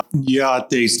Ja,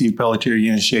 te Steve Pelletier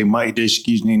Yenishe, Mai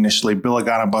Deshkijni initially,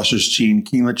 Billigana Bushers Chin,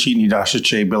 Keenla Chini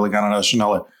Dashache, Billigana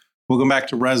Dashanella. Welcome back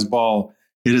to Res Ball.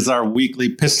 It is our weekly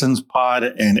Pistons pod,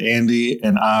 and Andy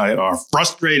and I are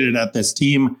frustrated at this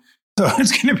team. So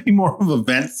it's going to be more of a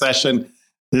vent session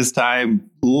this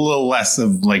time, a little less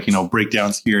of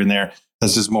breakdowns here and there.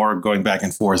 That's just more going back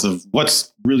and forth of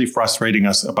what's really frustrating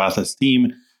us about this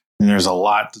team. And there's a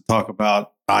lot to talk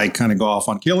about. I kind of go off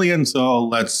on Killian, so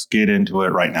let's get into it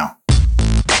right now.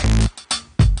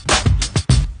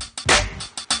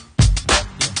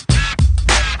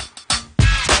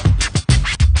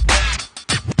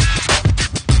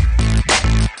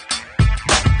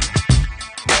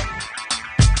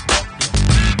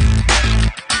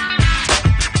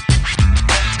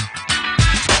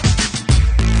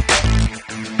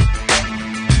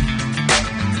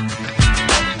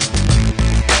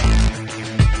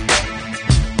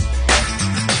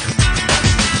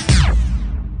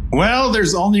 Well,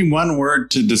 there's only one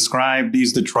word to describe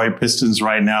these Detroit Pistons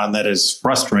right now, and that is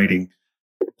frustrating.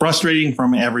 Frustrating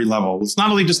from every level. It's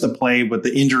not only just the play, but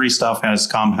the injury stuff has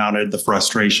compounded the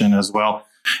frustration as well.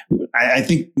 I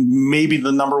think maybe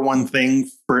the number one thing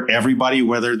for everybody,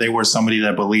 whether they were somebody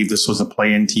that believed this was a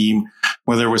play-in team,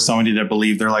 whether it was somebody that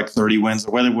believed they're like 30 wins,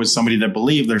 or whether it was somebody that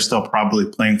believed they're still probably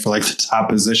playing for like the top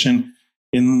position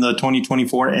in the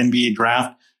 2024 NBA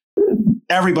draft,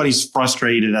 everybody's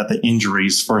frustrated at the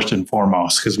injuries first and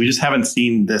foremost, because we just haven't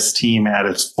seen this team at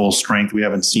its full strength. We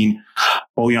haven't seen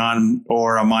Bojan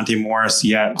or Monte Morris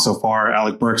yet. So far,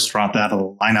 Alec Burks dropped out of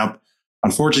the lineup.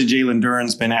 Unfortunately, Jalen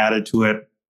Duren's been added to it.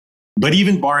 But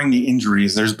even barring the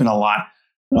injuries, there's been a lot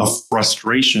of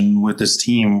frustration with this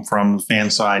team from the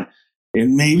fan side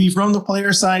and maybe from the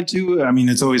player side too. I mean,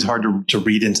 it's always hard to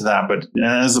read into that, but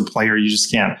as a player, you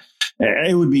just can't.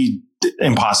 It would be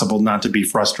impossible not to be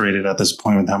frustrated at this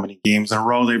point with how many games in a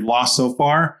row they've lost so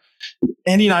far.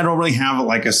 Andy and I don't really have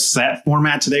like a set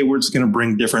format today. We're just going to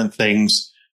bring different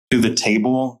things to the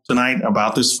table tonight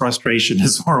about this frustration.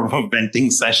 It's more of a venting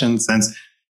session since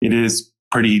it is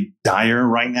pretty dire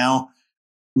right now.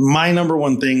 My number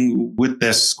one thing with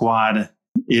this squad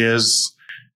is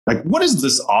like, what is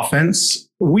this offense?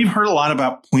 We've heard a lot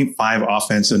about 0.5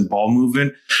 offense and ball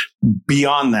movement.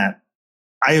 Beyond that,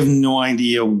 I have no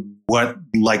idea what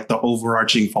like the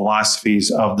overarching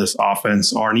philosophies of this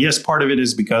offense are. And yes, part of it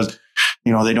is because,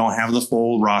 they don't have the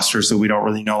full roster. So we don't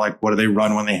really know like what do they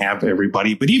run when they have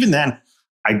everybody. But even then,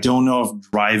 I don't know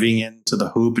if driving into the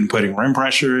hoop and putting rim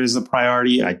pressure is a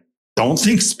priority. I don't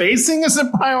think spacing is a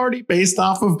priority based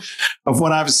off of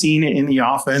what I've seen in the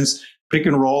offense. Pick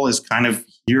and roll is kind of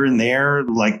here and there.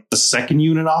 Like the second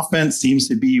unit offense seems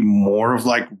to be more of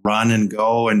like run and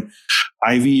go. And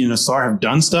Ivy and Asar have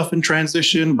done stuff in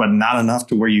transition, but not enough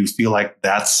to where you feel like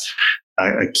that's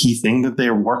a key thing that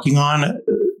they're working on.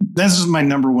 This is my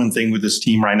number one thing with this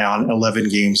team right now. 11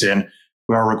 games in.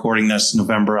 We are recording this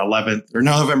November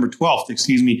 12th,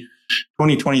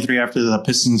 2023, after the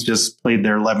Pistons just played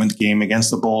their 11th game against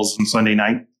the Bulls on Sunday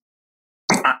night.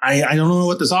 I don't know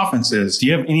what this offense is. Do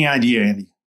you have any idea, Andy?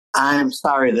 I'm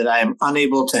sorry that I am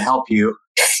unable to help you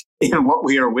in what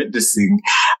we are witnessing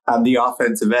on the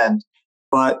offensive end.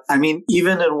 But I mean,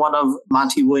 even in one of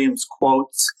Monty Williams'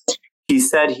 quotes, he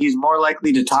said he's more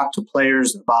likely to talk to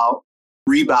players about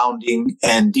rebounding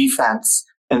and defense,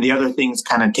 and the other things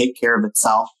kind of take care of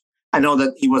itself. I know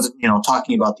that he wasn't,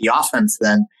 talking about the offense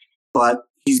then, but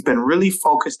he's been really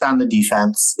focused on the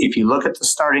defense. If you look at the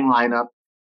starting lineup,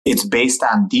 it's based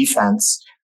on defense.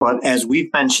 But as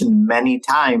we've mentioned many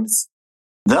times,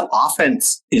 the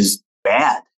offense is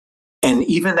bad. And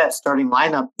even that starting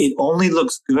lineup, it only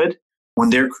looks good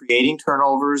when they're creating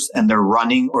turnovers and they're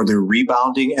running, or they're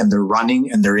rebounding and they're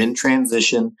running and they're in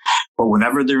transition. But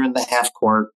whenever they're in the half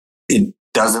court, it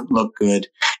doesn't look good.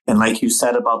 And like you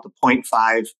said about the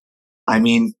 0.5, I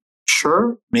mean,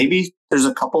 sure, maybe there's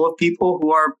a couple of people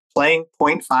who are playing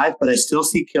 0.5, but I still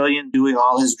see Killian doing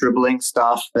all his dribbling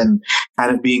stuff and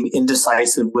kind of being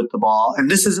indecisive with the ball. And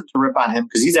this isn't to rip on him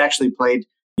because he's actually played,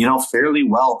 fairly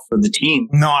well for the team.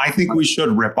 No, I think we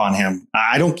should rip on him.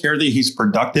 I don't care that he's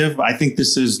productive. I think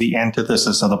this is the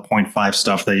antithesis of the 0.5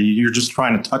 stuff that you're just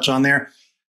trying to touch on there.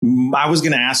 I was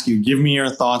going to ask you, give me your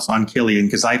thoughts on Killian,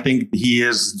 because I think he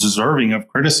is deserving of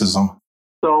criticism.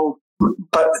 So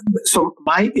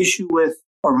my issue with,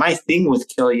 or my thing with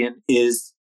Killian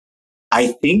is,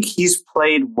 I think he's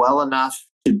played well enough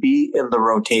to be in the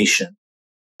rotation.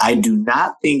 I do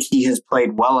not think he has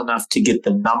played well enough to get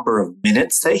the number of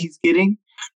minutes that he's getting.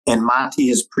 And Monty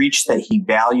has preached that he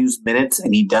values minutes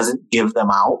and he doesn't give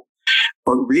them out.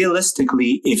 But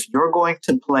realistically, if you're going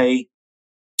to play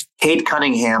Cade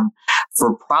Cunningham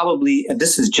for probably, and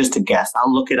this is just a guess,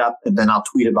 I'll look it up and then I'll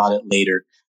tweet about it later.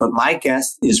 But my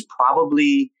guess is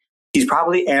he's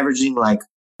probably averaging like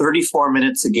 34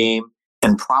 minutes a game,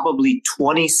 and probably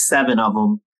 27 of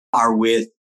them are with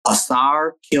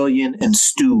Asar, Killian, and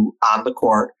Stu on the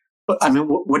court. But I mean,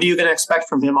 what are you going to expect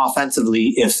from him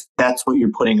offensively if that's what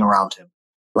you're putting around him?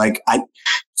 Like,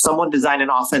 someone designed an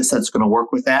offense that's going to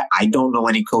work with that. I don't know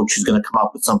any coach who's going to come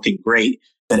up with something great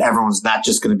that everyone's not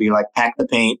just going to be like, pack the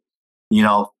paint,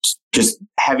 just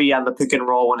heavy on the pick and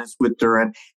roll when it's with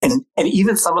Duran. And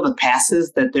even some of the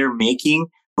passes that they're making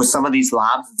with some of these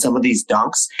lobs and some of these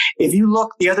dunks, if you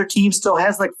look, the other team still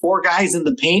has like 4 guys in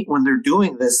the paint when they're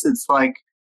doing this. It's like,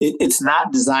 it's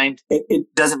not designed. It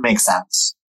doesn't make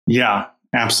sense. Yeah,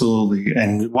 absolutely.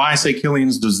 And why I say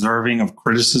Killian's deserving of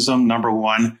criticism, number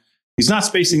one, he's not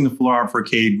spacing the floor out for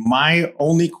Cade. My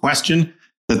only question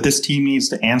that this team needs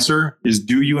to answer is,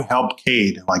 do you help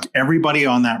Cade? Like, everybody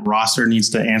on that roster needs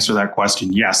to answer that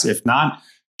question. Yes. If not,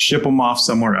 ship him off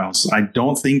somewhere else. I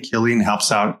don't think Killian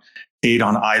helps out Cade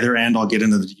on either end. I'll get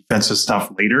into the defensive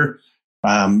stuff later.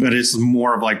 But it's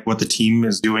more of like what the team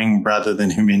is doing rather than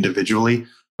him individually.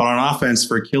 But on offense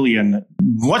for Killian,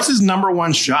 what's his number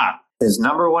one shot? His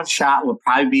number one shot would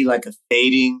probably be like a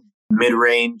fading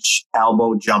mid-range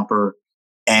elbow jumper.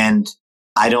 And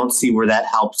I don't see where that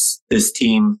helps this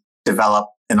team develop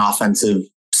an offensive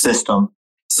system,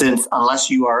 since unless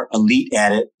you are elite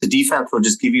at it, the defense will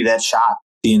just give you that shot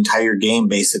the entire game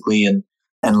basically and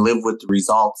live with the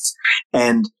results.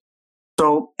 And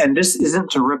this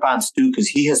isn't to rip on Stu because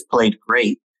he has played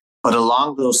great, but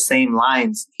along those same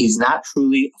lines, he's not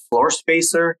truly a floor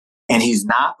spacer and he's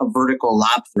not a vertical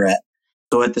lob threat.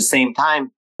 So at the same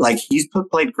time, like, he's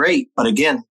played great, but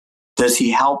again, does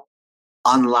he help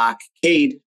unlock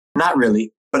Cade? Not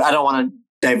really, but I don't want to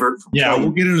divert from Killian.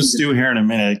 We'll get into Stu here in a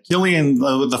minute. Killian,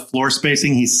 with the floor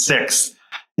spacing, he's 6th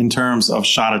in terms of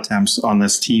shot attempts on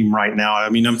this team right now. I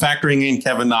mean, I'm factoring in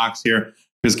Kevin Knox here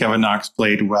because Kevin Knox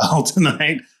played well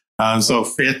tonight. So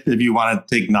 5th, if you want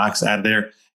to take Knox out of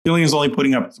there. Killian's only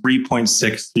putting up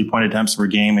 3.6 3-point attempts per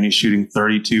game, and he's shooting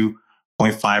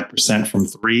 32.5% from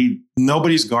 3.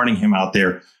 Nobody's guarding him out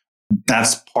there.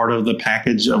 That's part of the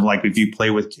package of, like, if you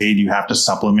play with Cade, you have to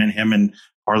supplement him. And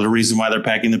part of the reason why they're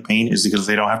packing the paint is because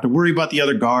they don't have to worry about the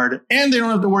other guard, and they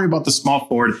don't have to worry about the small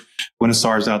forward when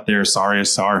Asar's out there. Sorry,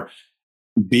 Asar,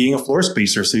 being a floor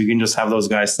spacer, so you can just have those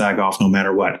guys sag off no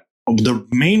matter what. The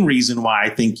main reason why I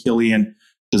think Killian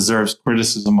deserves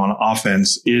criticism on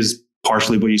offense is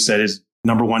partially what you said, is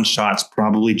number one shots,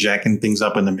 probably jacking things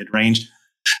up in the mid-range.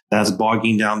 That's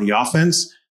bogging down the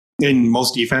offense. And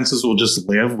most defenses will just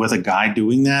live with a guy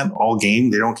doing that all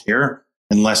game. They don't care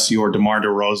unless you're DeMar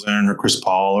DeRozan or Chris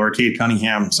Paul or Cade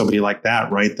Cunningham, somebody like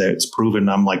that, right? That's proven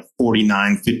I'm like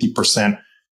 49-50%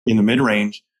 in the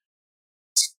mid-range.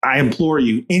 I implore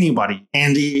you, anybody,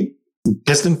 Andy,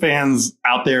 Piston fans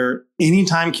out there,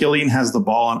 anytime Killian has the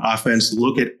ball on offense,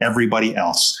 look at everybody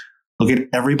else. Look at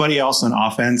everybody else on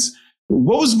offense.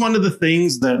 What was one of the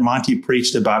things that Monty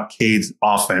preached about Cade's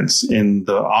offense in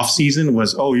the offseason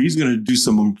was, he's going to do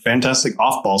some fantastic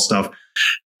off-ball stuff.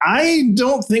 I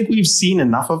don't think we've seen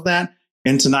enough of that.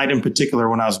 And tonight in particular,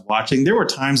 when I was watching, there were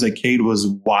times that Cade was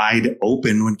wide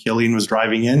open when Killian was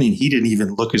driving in, and he didn't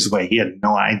even look his way. He had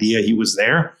no idea he was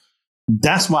there.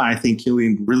 That's why I think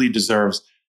Killian really deserves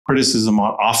criticism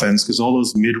on offense, because all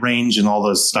those mid-range and all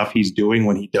the stuff he's doing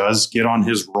when he does get on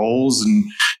his rolls and,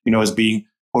 is being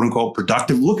quote unquote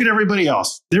productive. Look at everybody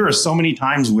else. There are so many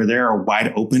times where they're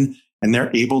wide open and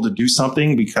they're able to do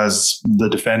something because the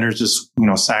defenders just,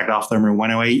 sagged off them or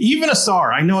went away. Even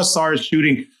Asar. I know Asar is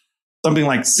shooting something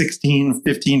like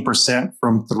 15%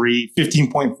 from 3,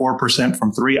 15.4%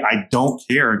 from 3. I don't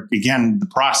care. Again, the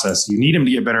process. You need him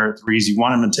to get better at threes. You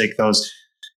want him to take those.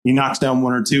 He knocks down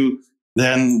 1 or 2.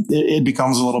 Then it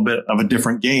becomes a little bit of a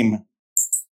different game.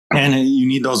 And you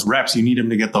need those reps. You need him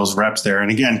to get those reps there. And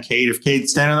again, if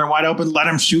Cade's standing there wide open, let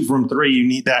him shoot from 3. You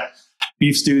need that.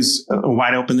 Beef Stew's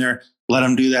wide open there. Let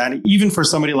him do that. Even for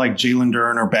somebody like Jalen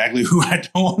Duren or Bagley, who I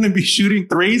don't want to be shooting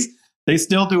threes, they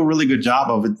still do a really good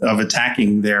job of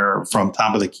attacking there from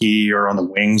top of the key or on the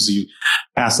wings. You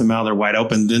pass them out, they're wide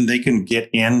open. Then they can get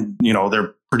in.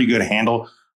 They're pretty good handle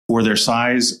for their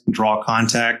size, draw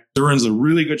contact. Duren's a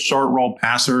really good short roll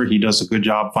passer. He does a good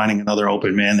job finding another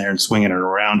open man there and swinging it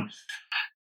around.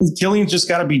 Killian's just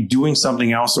got to be doing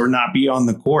something else or not be on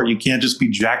the court. You can't just be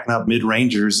jacking up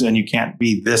mid-rangers, and you can't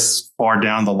be this far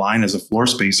down the line as a floor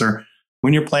spacer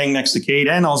when you're playing next to Cade,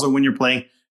 and also when you're playing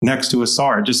next to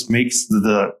Asar. It just makes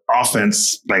the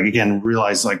offense,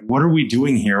 realize, what are we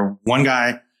doing here? One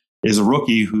guy is a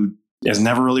rookie who has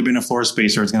never really been a floor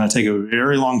spacer. It's going to take a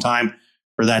very long time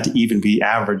for that to even be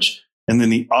average. And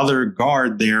then the other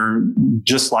guard there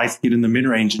just likes to get in the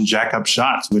mid-range and jack up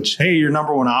shots, which, hey, your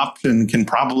number one option can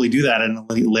probably do that in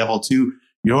elite level 2.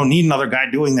 You don't need another guy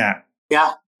doing that.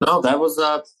 Yeah, no, that was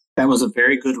a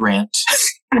very good rant.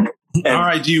 All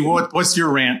right, G, what's your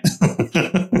rant?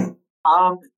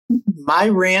 My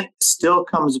rant still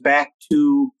comes back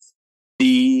to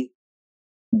the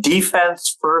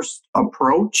defense first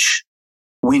approach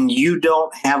when you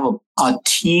don't have a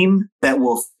team that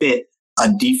will fit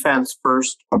a defense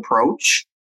first approach.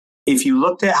 If you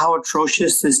looked at how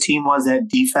atrocious this team was at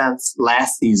defense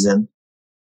last season,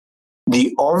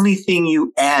 the only thing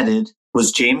you added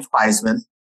was James Wiseman,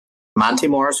 Monte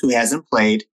Morris, who hasn't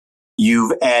played.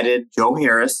 You've added Joe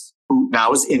Harris, who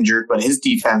now is injured, but his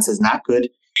defense is not good.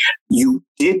 You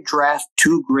did draft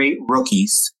 2 great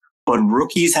rookies, but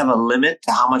rookies have a limit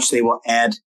to how much they will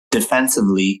add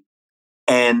defensively.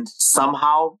 And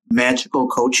somehow magical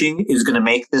coaching is going to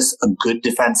make this a good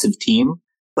defensive team.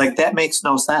 Like, that makes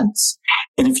no sense.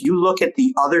 And if you look at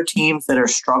the other teams that are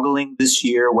struggling this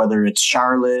year, whether it's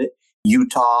Charlotte,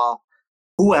 Utah,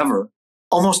 whoever,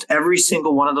 almost every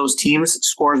single one of those teams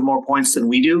scores more points than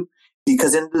we do,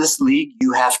 because in this league,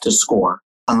 you have to score.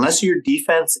 Unless your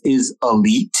defense is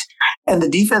elite, and the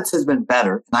defense has been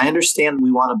better. And I understand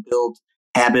we want to build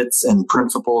habits and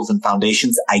principles and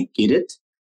foundations. I get it.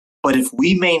 But if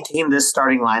we maintain this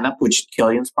starting lineup, which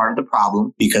Killian's part of the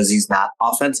problem because he's not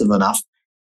offensive enough,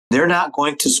 they're not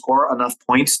going to score enough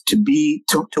points to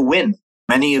win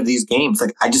many of these games.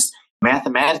 Like,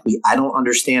 mathematically, I don't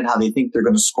understand how they think they're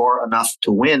going to score enough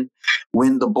to win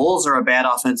when the Bulls are a bad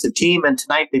offensive team. And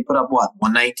tonight they put up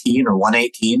 119 or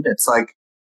 118. It's like,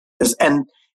 and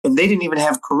they didn't even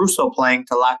have Caruso playing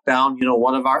to lock down,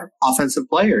 one of our offensive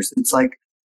players. It's like,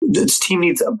 this team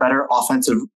needs a better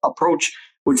offensive approach,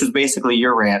 which was basically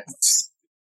your rant.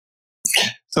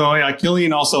 So yeah,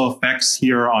 Killian also affects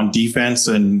here on defense.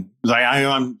 And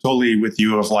I'm totally with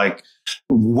you of like,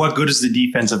 what good is the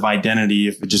defensive identity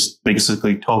if it just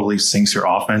basically totally sinks your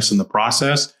offense in the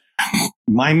process?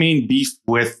 My main beef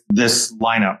with this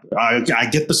lineup, I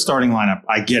get the starting lineup.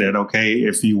 I get it. Okay.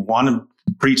 If you want to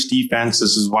preach defense,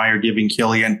 this is why you're giving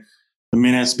Killian the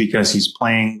minutes, because he's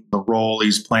playing the role.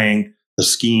 He's playing the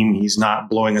scheme. He's not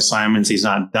blowing assignments. He's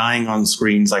not dying on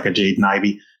screens like a Jaden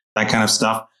Ivey, that kind of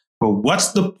stuff. But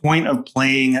what's the point of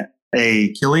playing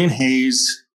a Killian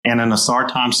Hayes and an Asar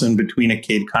Thompson between a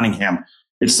Cade Cunningham?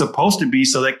 It's supposed to be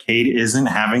so that Cade isn't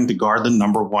having to guard the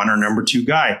number 1 or number 2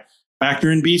 guy.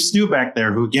 Factor in Beef Stew back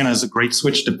there, who again is a great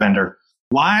switch defender.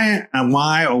 Why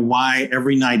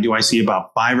every night do I see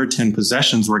about 5 or 10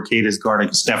 possessions where Cade is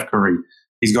guarding Steph Curry?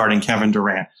 He's guarding Kevin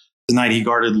Durant. Tonight he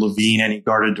guarded Levine and he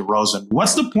guarded DeRozan.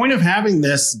 What's the point of having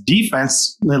this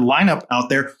defense lineup out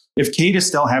there if Cade is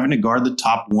still having to guard the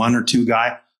top 1 or 2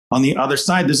 guy on the other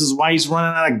side? This is why he's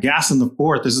running out of gas in the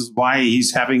fourth. This is why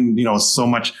he's having, so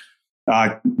much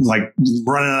running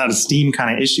out of steam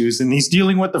kind of issues. And he's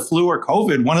dealing with the flu or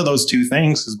COVID, one of those two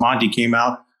things, because Monty came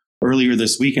out earlier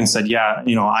this week and said,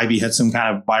 Ivy had some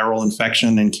kind of viral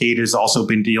infection and Cade has also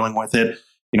been dealing with it,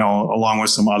 along with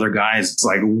some other guys. It's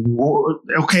like,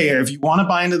 okay, if you want to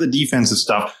buy into the defensive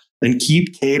stuff, then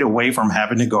keep Cade away from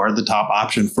having to guard the top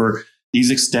option for these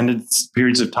extended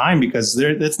periods of time, because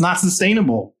that's not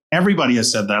sustainable. Everybody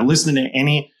has said that. Listen to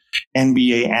any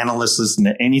NBA analyst, listen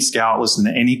to any scout, listen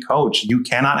to any coach. You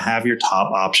cannot have your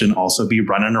top option also be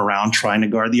running around trying to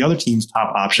guard the other team's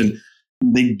top option.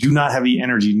 They do not have the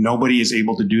energy. Nobody is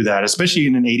able to do that, especially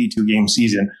in an 82-game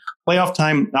season. Playoff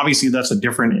time, obviously, that's a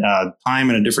different time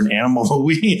and a different animal. But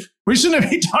we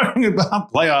shouldn't be talking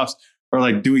about playoffs or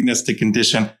like doing this to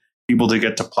condition people to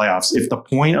get to playoffs. If the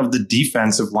point of the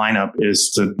defensive lineup is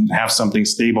to have something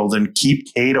stable, then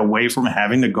keep Cade away from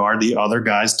having to guard the other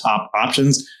guy's top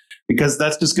options, because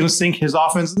that's just going to sink his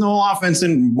offense, the whole offense,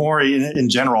 and more in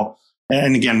general.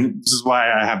 And again, this is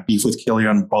why I have beef with Killian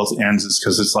on both ends, is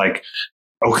because it's like,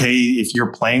 okay, if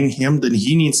you're playing him, then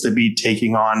he needs to be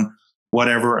taking on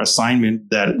whatever assignment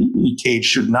that Cade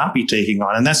should not be taking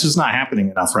on. And that's just not happening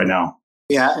enough right now.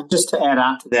 Yeah, and just to add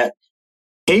on to that,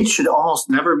 Cade should almost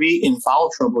never be in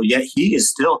foul trouble, yet he is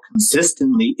still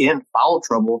consistently in foul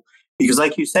trouble because,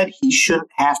 like you said, he shouldn't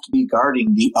have to be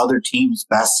guarding the other team's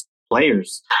best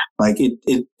players. Like,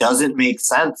 it doesn't make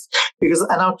sense, because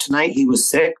I know tonight he was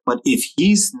sick, but if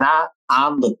he's not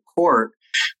on the court,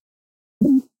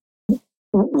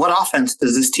 what offense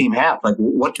does this team have? Like,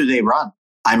 what do they run?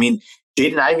 I mean,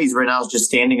 Jaden Ivey's right now is just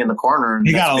standing in the corner. And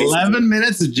he got 11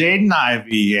 minutes of Jaden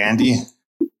Ivey, Andy.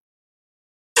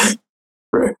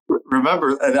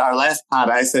 Remember, in our last pod,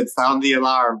 I said, sound the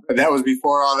alarm. And that was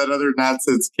before all that other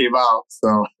nonsense came out.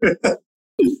 So,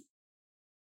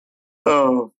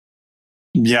 Oh,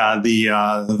 Yeah,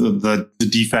 the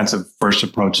defensive first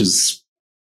approach is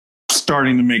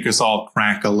starting to make us all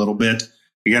crack a little bit.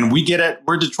 Again, we get it.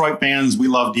 We're Detroit fans. We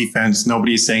love defense.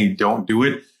 Nobody's saying don't do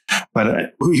it.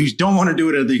 But we don't want to do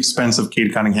it at the expense of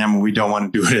Cade Cunningham, and we don't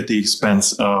want to do it at the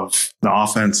expense of the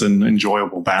offense and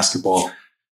enjoyable basketball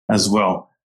as well.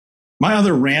 My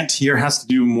other rant here has to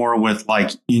do more with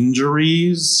like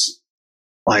injuries.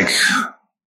 Like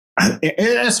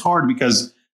it's hard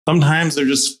because sometimes they're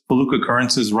just fluke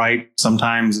occurrences, right?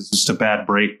 Sometimes it's just a bad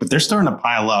break, but they're starting to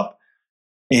pile up.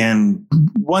 And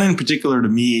one in particular to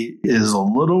me is a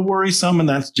little worrisome, and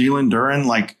that's Jalen Duren.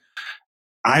 Like,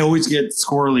 I always get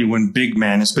squirrely when big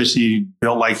men, especially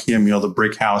built like him, the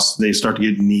brick house, they start to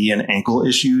get knee and ankle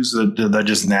issues that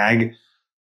just nag.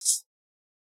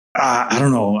 I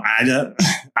don't know. I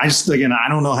just, again, I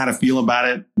don't know how to feel about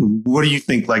it. What do you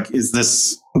think? Like, is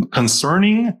this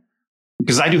concerning?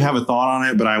 Because I do have a thought on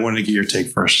it, but I wanted to get your take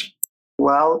first.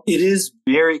 Well, it is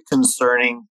very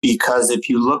concerning because if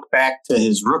you look back to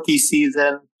his rookie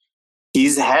season,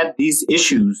 he's had these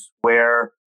issues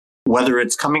where whether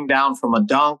it's coming down from a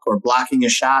dunk or blocking a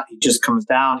shot, he just comes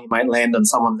down. He might land on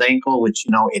someone's ankle, which,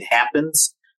 it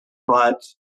happens. But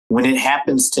when it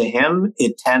happens to him,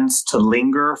 it tends to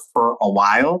linger for a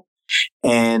while.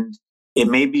 And it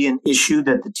may be an issue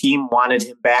that the team wanted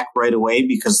him back right away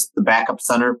because the backup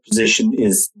center position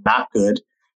is not good.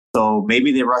 So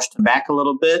maybe they rushed him back a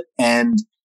little bit. And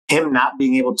him not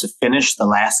being able to finish the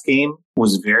last game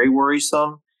was very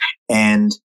worrisome.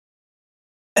 And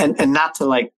not to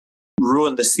like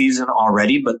ruin the season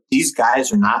already, but these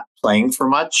guys are not playing for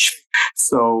much.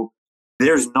 So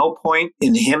there's no point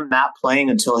in him not playing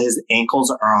until his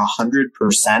ankles are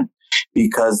 100%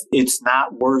 because it's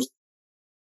not worth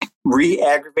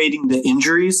re-aggravating the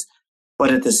injuries.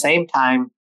 But at the same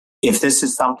time, if this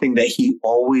is something that he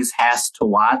always has to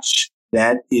watch,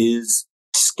 that is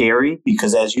scary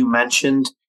because as you mentioned,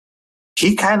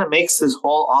 he kind of makes this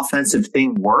whole offensive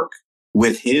thing work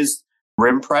with his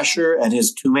rim pressure and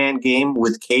his two-man game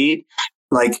with Cade.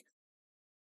 Like,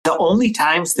 the only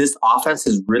times this offense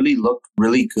has really looked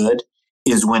really good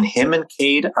is when him and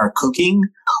Cade are cooking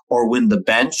or when the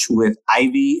bench with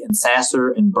Ivy and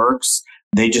Sasser and Burks,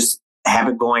 they just have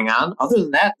it going on. Other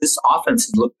than that, this offense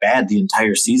has looked bad the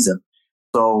entire season.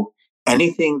 So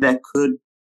anything that could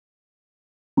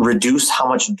reduce how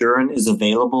much Duren is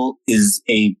available is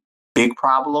a big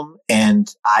problem,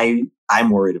 and I'm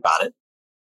worried about it.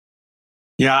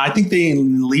 Yeah, I think they at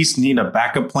least need a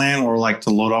backup plan or like to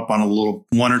load up on a little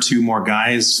one or two more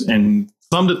guys and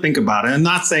some to think about it. I'm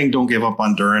not saying don't give up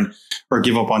on Duren or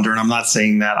give up on Duren. I'm not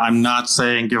saying that. I'm not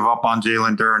saying give up on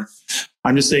Jalen Duren.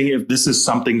 I'm just saying if this is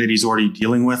something that he's already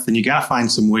dealing with, then you got to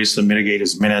find some ways to mitigate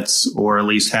his minutes or at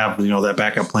least have, that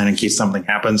backup plan in case something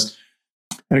happens.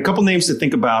 And a couple names to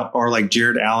think about are like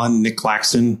Jared Allen, Nick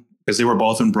Claxton, because they were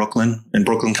both in Brooklyn, and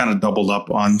Brooklyn kind of doubled up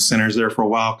on centers there for a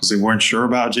while because they weren't sure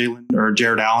about Jalen or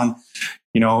Jared Allen,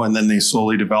 and then they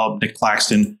slowly developed Nick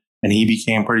Claxton and he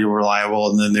became pretty reliable,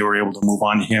 and then they were able to move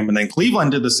on to him. And then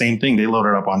Cleveland did the same thing. They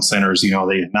loaded up on centers. Now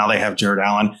they have Jared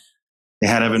Allen. They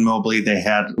had Evan Mobley. They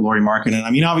had Lauri Markkanen. I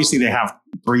mean, obviously they have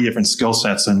three different skill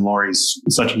sets, and Lauri's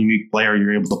such a unique player.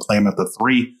 You're able to play him at the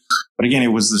three. But again, it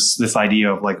was this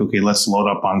idea of like, okay, let's load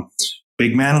up on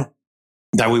big men.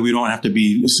 That way we don't have to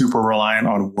be super reliant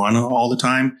on one all the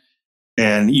time.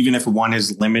 And even if one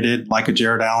is limited, like a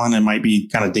Jared Allen, and might be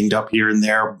kind of dinged up here and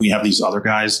there, we have these other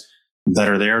guys that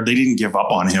are there. They didn't give up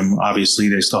on him. Obviously,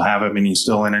 they still have him, and he's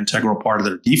still an integral part of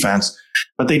their defense.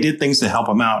 But they did things to help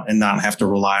him out and not have to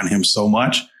rely on him so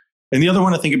much. And the other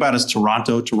one to think about is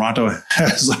Toronto. Toronto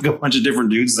has like a bunch of different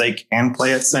dudes they can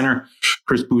play at center.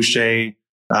 Chris Boucher,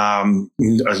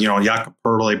 Jakob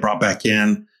Poeltl they brought back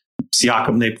in.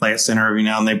 Siakam, they play at center every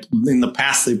now and then. In the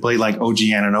past, they played like OG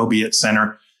Anunoby at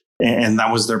center. And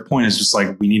that was their point, is just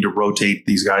like, we need to rotate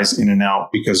these guys in and out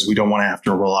because we don't want to have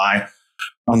to rely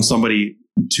on somebody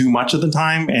too much of the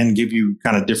time and give you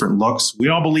kind of different looks. We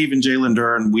all believe in Jalen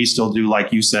Duren. We still do,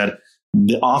 like you said.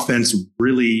 The offense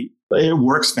really, it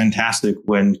works fantastic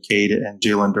when Cade and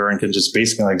Jalen Duren can just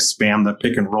basically like spam the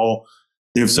pick and roll.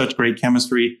 They have such great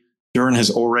chemistry. Duren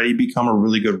has already become a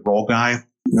really good role guy.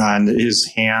 And his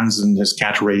hands and his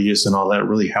catch radius and all that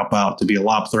really help out to be a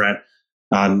lob threat,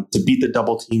 to beat the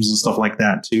double teams and stuff like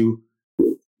that too.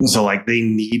 So like they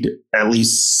need at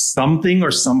least something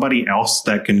or somebody else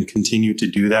that can continue to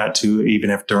do that too, even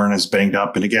if Duren is banged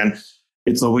up. And again,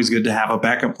 it's always good to have a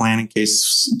backup plan in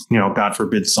case, God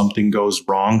forbid something goes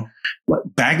wrong.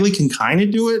 Bagley can kind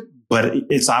of do it, but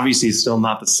it's obviously still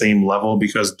not the same level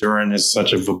because Duren is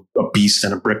such a beast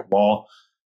and a brick wall.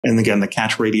 And again, the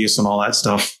catch radius and all that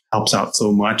stuff helps out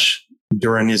so much.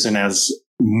 Duran isn't as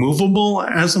movable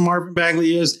as a Marvin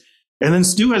Bagley is. And then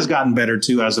Stu has gotten better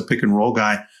too as a pick and roll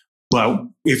guy. But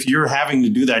if you're having to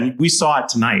do that, and we saw it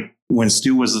tonight when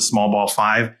Stu was the small ball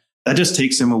 5, that just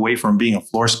takes him away from being a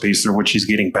floor spacer, which he's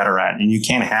getting better at. And you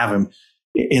can't have him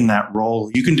in that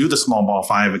role. You can do the small ball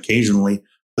 5 occasionally,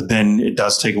 but then it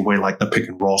does take away like the pick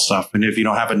and roll stuff. And if you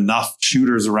don't have enough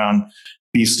shooters around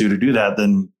Beef Stew to do that,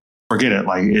 then forget it.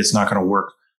 Like, it's not going to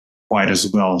work quite as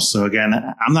well. So again,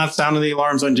 I'm not sounding the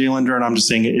alarms on Jalen Duren. I'm just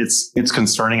saying it's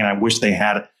concerning, and I wish they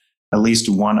had at least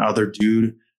one other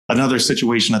dude. Another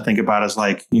situation I think about is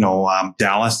like,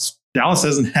 Dallas. Dallas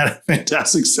hasn't had a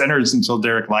fantastic centers until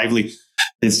Derek Lively.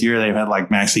 This year they've had like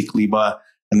Maxi Kleba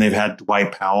and they've had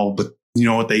Dwight Powell, but you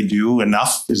know what they do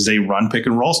enough is they run pick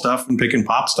and roll stuff and pick and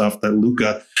pop stuff that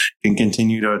Luka can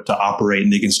continue to operate,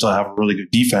 and they can still have a really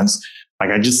good defense. Like,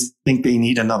 I just think they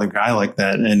need another guy like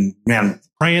that. And man,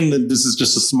 praying that this is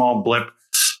just a small blip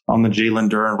on the Jalen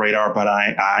Duren radar, but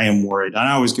I am worried. And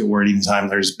I always get worried anytime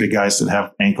there's big guys that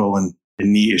have ankle and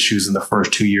knee issues in the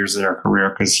first 2 years of their career,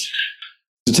 because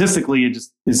statistically, it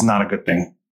just is not a good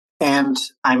thing. And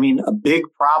I mean, a big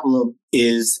problem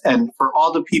is, and for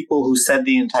all the people who said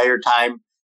the entire time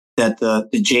that the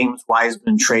James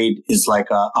Wiseman trade is like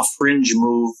a fringe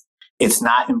move, it's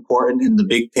not important in the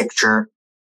big picture.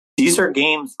 These are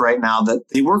games right now that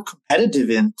they were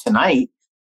competitive in tonight,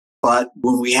 but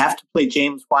when we have to play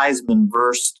James Wiseman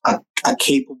versus a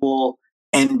capable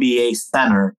NBA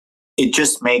center, it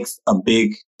just makes a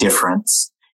big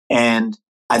difference. And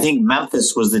I think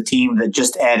Memphis was the team that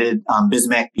just added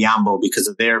Bismack Biyombo because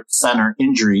of their center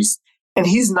injuries. And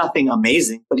he's nothing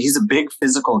amazing, but he's a big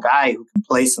physical guy who can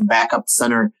play some backup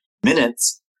center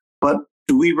minutes. But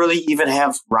do we really even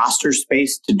have roster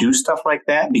space to do stuff like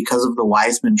that because of the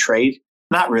Wiseman trade?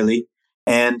 Not really.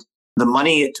 And the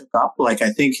money it took up, like,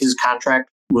 I think his contract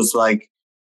was like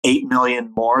 $8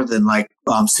 million more than like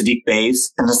Sadiq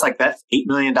Bey's. And it's like, that's $8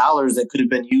 million that could have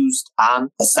been used on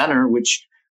a center, which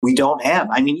we don't have.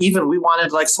 I mean, even we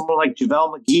wanted like someone like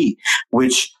JaVale McGee,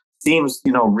 which seems,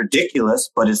 ridiculous,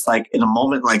 but it's like in a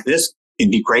moment like this,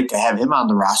 it'd be great to have him on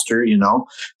the roster,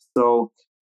 So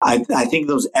I think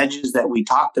those edges that we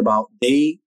talked about,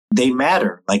 they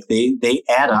matter. Like they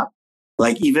add up.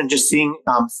 Like even just seeing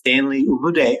Stanley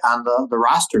Umude on the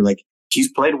roster, like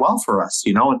he's played well for us,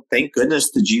 and thank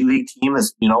goodness the G League team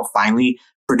is, finally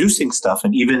producing stuff.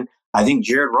 And even I think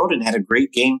Jared Rhoden had a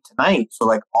great game tonight. So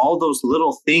like all those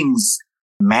little things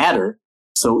matter.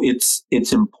 So it's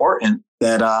important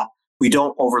that we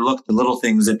don't overlook the little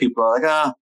things that people are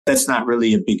like, that's not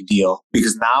really a big deal.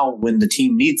 Because now when the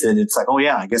team needs it, it's like, oh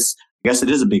yeah, I guess it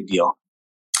is a big deal.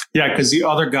 Yeah, because the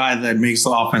other guy that makes the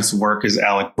offense work is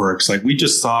Alec Burks. Like we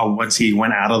just saw once he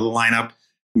went out of the lineup,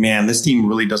 man, this team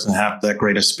really doesn't have that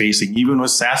great of spacing, even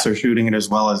with Sasser shooting it as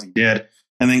well as he did.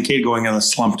 And then Cade going in the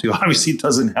slump too, obviously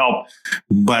doesn't help.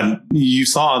 But you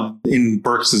saw in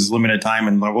Burks' limited time,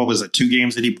 and what was it, 2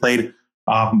 games that he played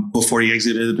before he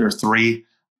exited, or 3?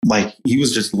 Like he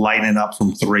was just lighting up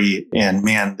from 3. And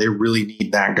man, they really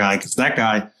need that guy, because that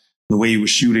guy, the way he was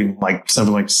shooting, like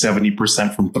something like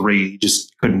 70% from 3, he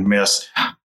just couldn't miss.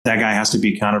 That guy has to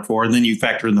be accounted for. And then you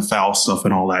factor in the foul stuff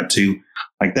and all that too.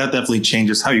 Like that definitely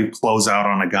changes how you close out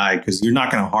on a guy, because you're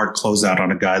not going to hard close out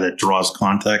on a guy that draws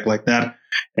contact like that.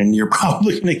 And you're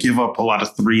probably going to give up a lot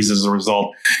of threes as a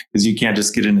result, because you can't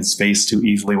just get in his face too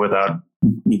easily without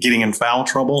getting in foul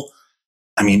trouble.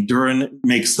 I mean, Duren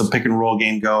makes the pick and roll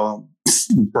game go.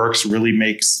 Burks really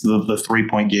makes the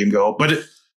 3-point game go. But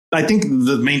I think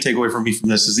the main takeaway for me from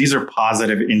this is these are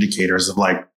positive indicators of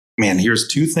like, man, here's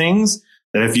 2 things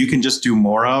that if you can just do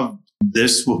more of,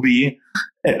 this will be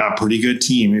a pretty good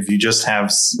team. If you just have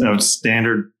a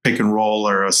standard pick and roll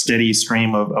or a steady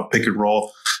stream of pick and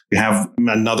roll, you have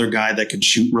another guy that can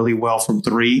shoot really well from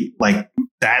 3. Like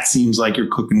that seems like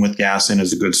you're cooking with gas and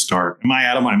is a good start. Am I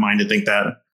out of my mind to think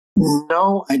that?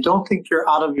 No, I don't think you're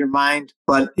out of your mind.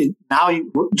 But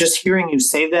just hearing you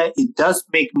say that, it does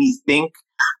make me think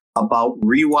about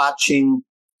rewatching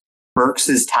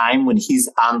Burks' time when he's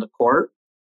on the court,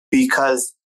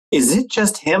 because is it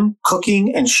just him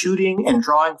cooking and shooting and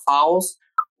drawing fouls,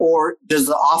 or does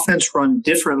the offense run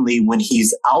differently when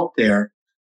he's out there?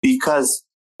 Because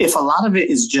if a lot of it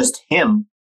is just him,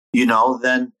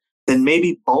 then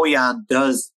maybe Bojan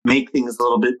does make things a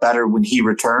little bit better when he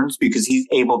returns, because he's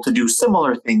able to do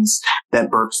similar things that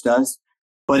Burks does.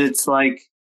 But it's like,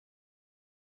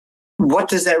 what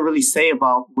does that really say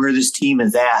about where this team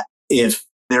is at if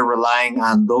they're relying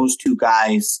on those 2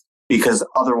 guys? Because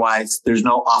otherwise there's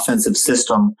no offensive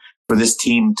system for this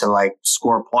team to like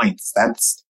score points.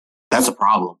 That's a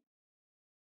problem.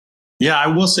 Yeah, I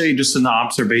will say just in the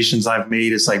observations I've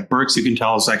made, it's like Burks, you can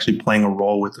tell, is actually playing a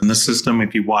role within the system.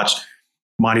 If you watch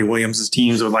Monty Williams'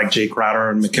 teams with like Jay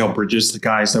Crowder and Mikal Bridges, the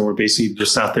guys that were basically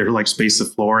just out there to like space the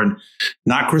floor, and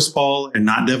not Chris Paul and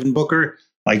not Devin Booker.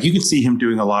 Like you can see him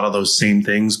doing a lot of those same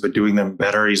things, but doing them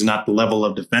better. He's not the level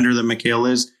of defender that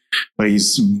Mikal is, but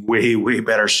he's way, way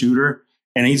better shooter.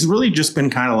 And he's really just been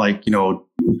kind of like,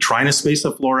 trying to space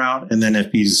the floor out. And then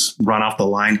if he's run off the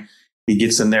line, he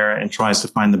gets in there and tries to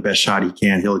find the best shot he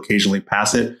can. He'll occasionally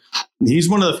pass it. He's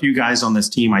one of the few guys on this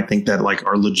team, I think, that like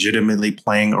are legitimately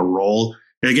playing a role.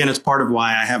 Again, it's part of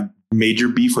why I have major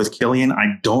beef with Killian.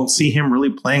 I don't see him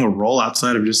really playing a role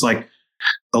outside of just like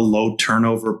the low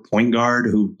turnover point guard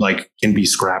who like can be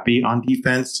scrappy on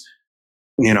defense.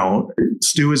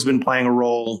 Stu has been playing a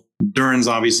role. Duran's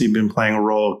obviously been playing a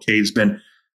role. Cade's been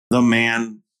the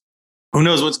man. Who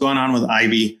knows what's going on with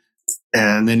Ivy?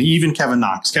 And then even Kevin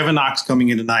Knox. Kevin Knox coming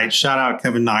in tonight. Shout out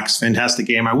Kevin Knox. Fantastic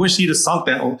game. I wish he'd have sunk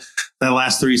that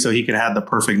last three so he could have the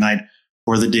perfect night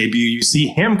for the debut. You see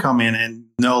him come in and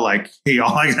know like, hey,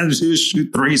 all I got to do is shoot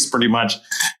threes pretty much.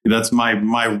 That's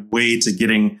my way to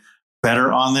getting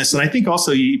better on this. And I think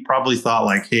also he probably thought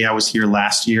like, hey, I was here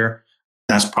last year.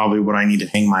 That's probably what I need to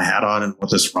hang my hat on and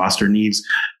what this roster needs.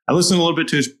 I listened a little bit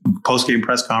to his post-game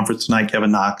press conference tonight,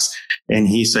 Kevin Knox, and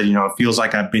he said, it feels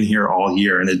like I've been here all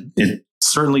year. And it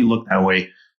certainly looked that way.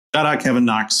 Shout out Kevin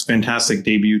Knox. Fantastic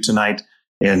debut tonight.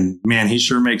 And man, he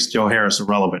sure makes Joe Harris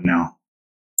irrelevant now.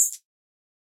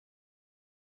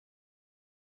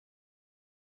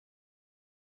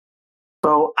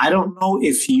 So I don't know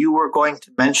if you were going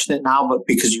to mention it now, but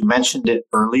because you mentioned it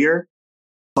earlier,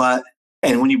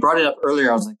 and when you brought it up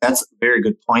earlier, I was like, that's a very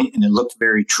good point, and it looked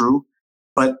very true.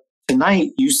 But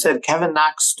tonight, you said Kevin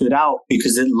Knox stood out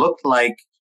because it looked like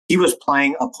he was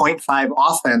playing a 0.5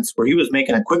 offense where he was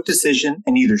making a quick decision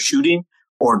and either shooting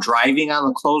or driving on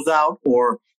the closeout,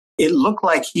 or it looked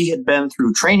like he had been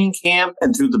through training camp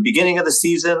and through the beginning of the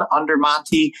season under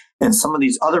Monty and some of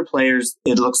these other players.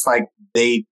 It looks like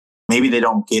maybe they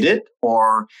don't get it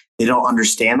or they don't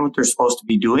understand what they're supposed to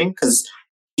be doing because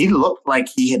he looked like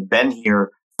he had been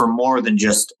here for more than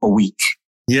just a week.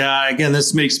 Yeah, again,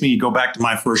 this makes me go back to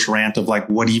my first rant of like,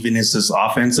 what even is this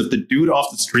offense? If the dude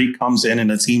off the street comes in and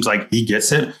it seems like he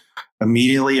gets it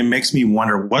immediately, it makes me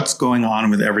wonder what's going on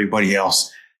with everybody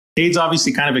else. Cade's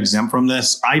obviously kind of exempt from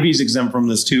this. Ivy's exempt from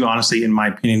this too, honestly, in my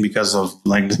opinion, because of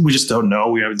like, we just don't know.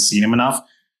 We haven't seen him enough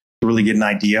to really get an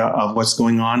idea of what's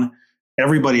going on.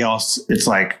 Everybody else, it's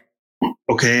like,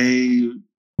 okay,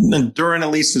 Duran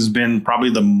at least has been probably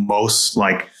the most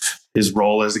like his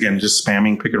role is, again, just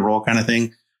spamming pick and roll kind of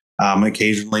thing.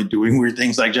 Occasionally doing weird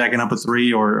things like jacking up a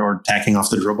three or tacking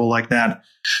off the dribble like that.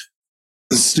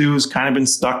 Stu's kind of been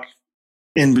stuck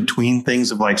in between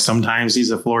things of like, sometimes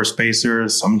he's a floor spacer.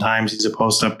 Sometimes he's a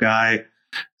post up guy.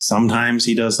 Sometimes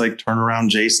he does like turnaround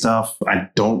J stuff. I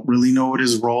don't really know what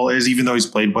his role is, even though he's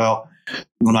played well.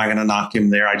 I'm not going to knock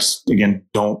him there. I just, again,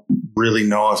 don't really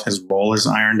know if his role is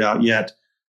ironed out yet.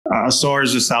 Asar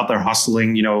is just out there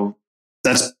hustling. I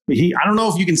don't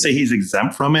know if you can say he's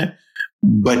exempt from it,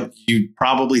 but you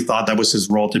probably thought that was his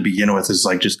role to begin with, is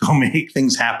like, just go make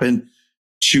things happen,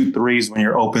 shoot threes when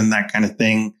you're open, that kind of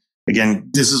thing. Again,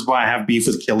 this is why I have beef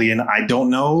with Killian. I don't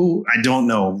know.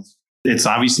 It's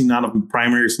obviously not a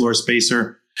primary floor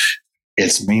spacer.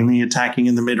 It's mainly attacking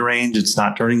in the mid-range. It's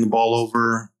not turning the ball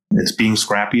over. It's being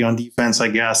scrappy on defense, I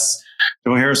guess.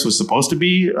 Joe Harris was supposed to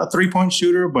be a three-point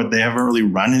shooter, but they haven't really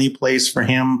run any plays for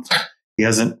him. He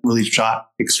hasn't really shot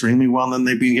extremely well, and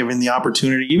they've been given the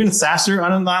opportunity. Even Sasser,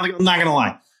 I'm not going to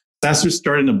lie. Sasser's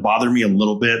starting to bother me a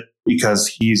little bit because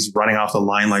he's running off the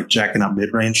line, like jacking up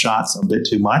mid-range shots a bit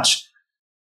too much.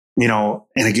 And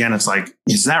again, it's like,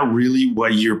 is that really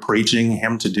what you're preaching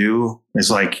him to do? It's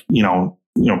like,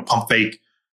 pump fake,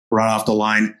 run off the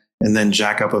line, and then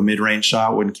jack up a mid-range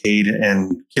shot when Cade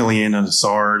and Killian and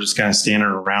Asar are just kind of standing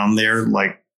around there.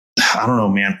 Like, I don't know,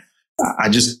 man. I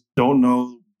just don't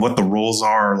know what the roles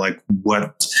are, like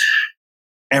what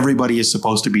everybody is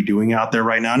supposed to be doing out there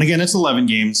right now. And again, it's 11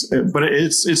 games, but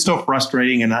it's still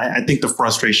frustrating. And I think the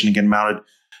frustration again mounted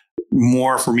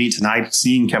more for me tonight,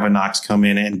 seeing Kevin Knox come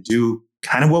in and do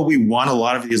kind of what we want a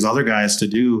lot of these other guys to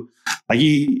do. Like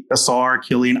Asar,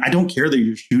 Killian, I don't care that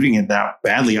you're shooting it that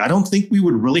badly. I don't think we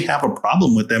would really have a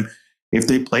problem with them if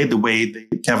they played the way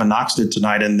Kevin Knox did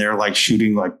tonight and they're like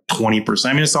shooting like 20%.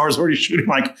 I mean, Asar's already shooting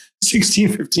like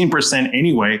 16, 15%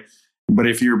 anyway. But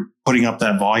if you're putting up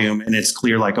that volume and it's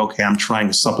clear, like, okay, I'm trying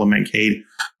to supplement Cade,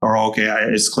 or okay,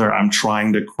 it's clear I'm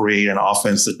trying to create an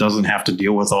offense that doesn't have to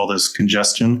deal with all this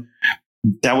congestion,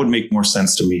 that would make more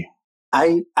sense to me.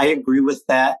 I agree with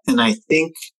that. And I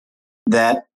think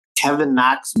that Kevin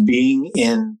Knox being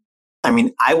in, I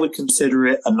mean, I would consider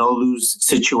it a no-lose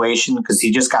situation because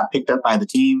he just got picked up by the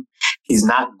team. He's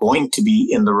not going to be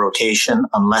in the rotation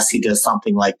unless he does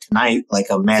something like tonight, like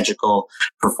a magical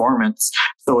performance.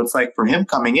 So it's like for him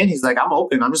coming in, he's like, I'm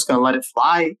open. I'm just going to let it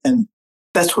fly. And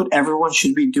that's what everyone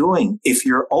should be doing. If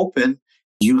you're open,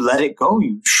 you let it go.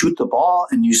 You shoot the ball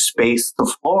and you space the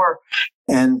floor.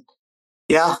 And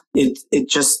yeah, it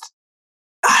just,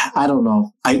 I don't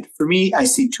know. For me, I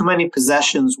see too many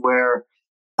possessions where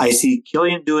I see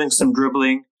Killian doing some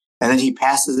dribbling and then he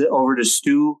passes it over to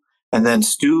Stu and then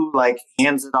Stu like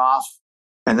hands it off.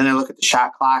 And then I look at the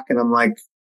shot clock and I'm like,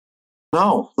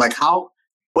 no, like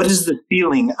what is the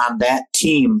feeling on that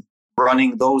team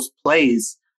running those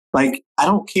plays? Like, I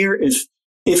don't care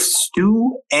if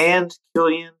Stu and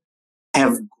Killian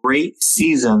have great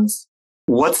seasons,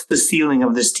 what's the ceiling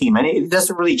of this team? And it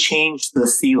doesn't really change the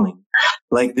ceiling.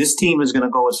 Like, this team is going to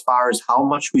go as far as how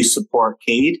much we support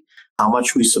Cade, how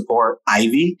much we support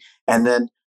Ivy, and then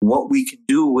what we can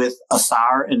do with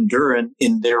Asar and Duran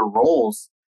in their roles.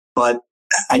 But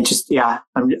I just, I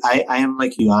am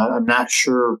like you. I'm not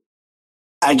sure.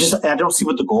 I don't see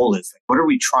what the goal is. What are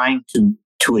we trying to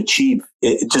achieve?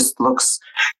 It just looks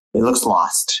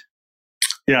lost.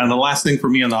 Yeah, and the last thing for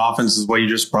me on the offense is what you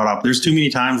just brought up. There's too many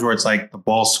times where it's like the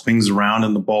ball swings around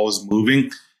and the ball is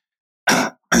moving.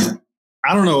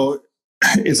 I don't know.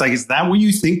 It's like, is that what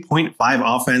you think 0.5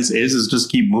 offense is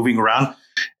just keep moving around?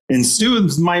 And Stu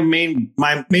is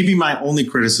maybe my only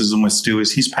criticism with Stu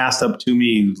is he's passed up too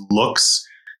many looks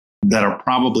that are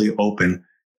probably open.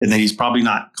 And then he's probably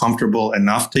not comfortable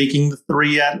enough taking the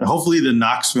three yet. Hopefully the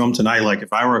Knox film tonight, like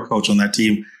if I were a coach on that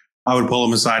team, I would pull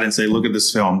him aside and say, look at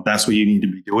this film. That's what you need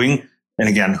to be doing. And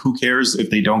again, who cares if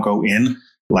they don't go in?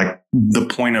 Like, the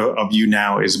point of you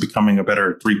now is becoming a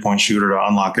better 3-point shooter to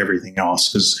unlock everything else.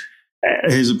 Because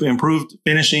his improved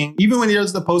finishing, even when he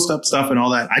does the post-up stuff and all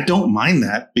that, I don't mind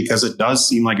that because it does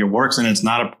seem like it works and it's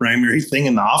not a primary thing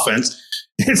in the offense.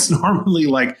 It's normally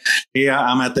like, yeah,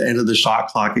 I'm at the end of the shot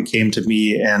clock. It came to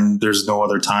me and there's no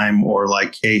other time. Or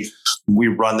like, hey, we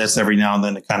run this every now and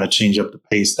then to kind of change up the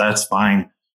pace. That's fine.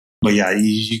 But yeah,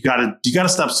 you gotta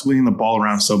stop swinging the ball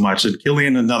around so much. And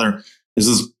Killian, this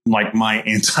is like my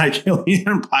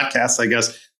anti-Killian podcast, I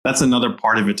guess. That's another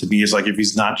part of it to me is like, if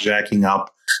he's not jacking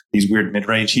up these weird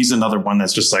mid-range, he's another one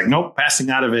that's just like, nope,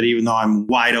 passing out of it, even though I'm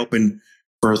wide open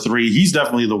for a three. He's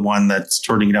definitely the one that's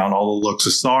turning down all the looks.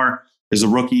 Asar is a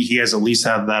rookie. He has at least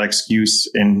had that excuse.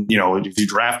 And, if you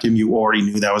draft him, you already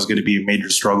knew that was going to be a major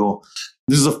struggle.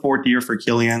 This is a fourth year for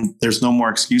Killian. There's no more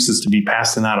excuses to be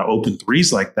passing out of open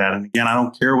threes like that. And again, I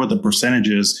don't care what the percentage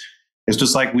is. It's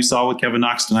just like we saw with Kevin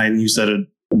Knox tonight, and you said it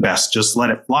best, just let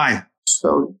it fly.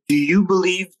 So do you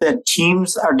believe that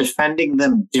teams are defending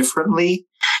them differently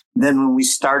than when we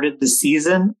started the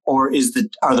season? Or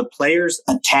are the players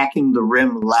attacking the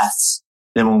rim less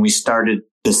than when we started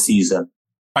the season?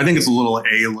 I think it's a little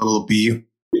A, a little B.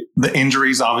 The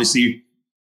injuries obviously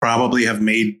probably have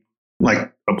made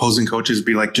like opposing coaches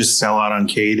be like, just sell out on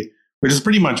Cade, which is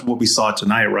pretty much what we saw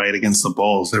tonight, right? Against the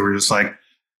Bulls. They were just like,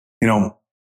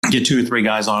 get 2 or 3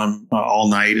 guys on him all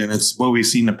night. And it's what we've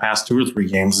seen the past 2 or 3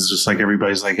 games. It's just like,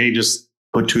 everybody's like, hey, just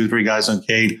put 2 or 3 guys on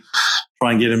Cade,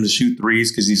 try and get him to shoot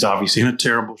threes. Cause he's obviously in a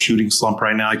terrible shooting slump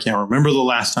right now. I can't remember the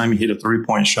last time he hit a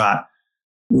 3-point shot.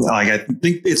 Like, I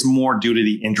think it's more due to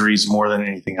the injuries more than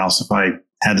anything else. If I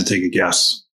had to take a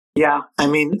guess. Yeah. I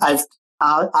mean,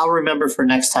 I'll remember for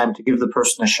next time to give the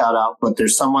person a shout out, but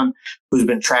there's someone who's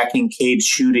been tracking Cade's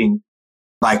shooting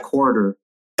by quarter,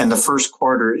 and the first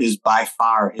quarter is by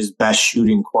far his best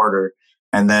shooting quarter.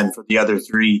 And then for the other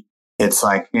 3, it's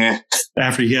like,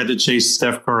 After he had to chase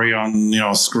Steph Curry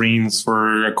on, screens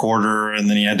for a quarter, and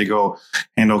then he had to go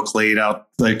handle Clay out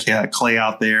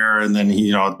there. And then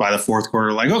he, by the fourth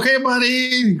quarter, like, okay,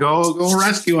 buddy, go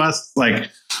rescue us. Like,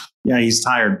 yeah, he's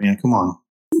tired, man. Come on.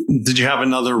 Did you have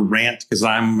another rant? Because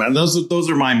those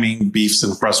are my main beefs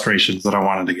and frustrations that I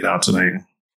wanted to get out tonight.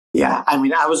 Yeah, I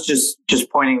mean, I was just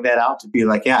pointing that out to be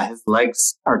like, yeah, his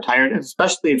legs are tired, and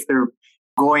especially if they're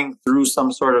going through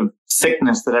some sort of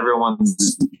sickness that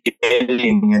everyone's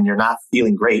getting and you're not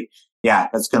feeling great. Yeah,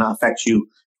 that's going to affect you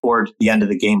toward the end of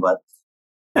the game.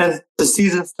 And the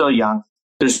season's still young.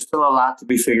 There's still a lot to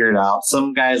be figured out.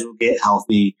 Some guys will get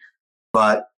healthy,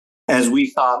 but as we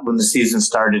thought when the season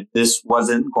started, this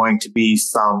wasn't going to be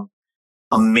some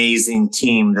amazing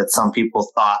team that some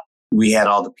people thought we had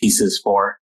all the pieces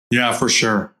for. Yeah, for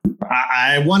sure.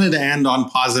 I wanted to end on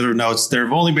positive notes. There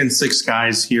have only been 6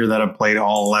 guys here that have played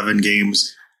all 11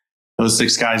 games. Those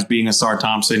 6 guys being Asar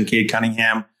Thompson, Cade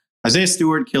Cunningham, Isaiah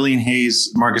Stewart, Killian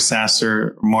Hayes, Marcus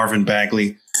Sasser, Marvin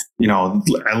Bagley.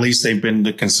 at least they've been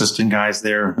the consistent guys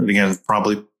there. And again,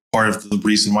 probably part of the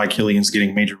reason why Killian's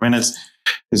getting major minutes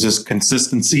is just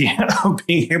consistency of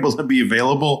being able to be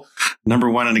available. Number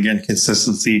one, and again,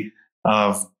 consistency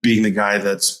of being the guy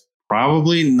that's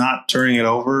probably not turning it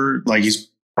over. Like he's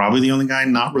probably the only guy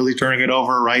not really turning it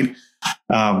over, right?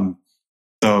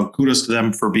 So kudos to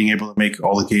them for being able to make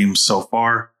all the games so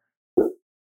far.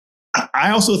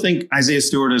 I also think Isaiah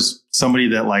Stewart is somebody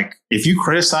that, like, if you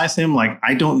criticize him, like,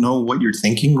 I don't know what you're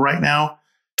thinking right now,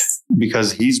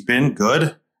 because he's been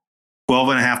good.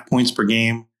 12.5 points per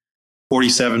game,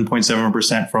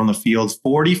 47.7% from the field,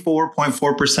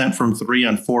 44.4% from three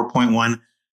on 4.1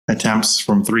 attempts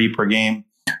from three per game,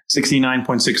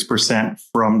 69.6%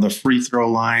 from the free throw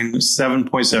line,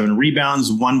 7.7 rebounds,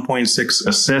 1.6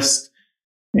 assists,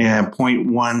 and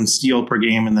 0.1 steal per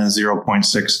game, and then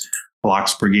 0.6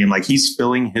 blocks per game. Like, he's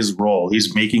filling his role.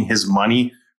 He's making his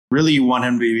money. Really, you want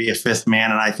him to be a fifth man.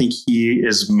 And I think he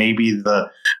is maybe the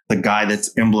guy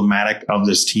that's emblematic of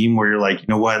this team, where you're like, you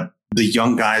know what? The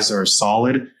young guys are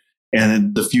solid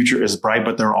and the future is bright,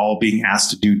 but they're all being asked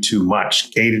to do too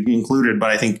much, Cade included. But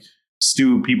I think,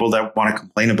 Stu, people that want to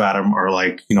complain about him are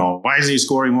like, why is he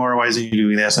scoring more? Why is he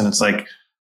doing this? And it's like,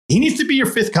 he needs to be your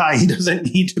fifth guy. He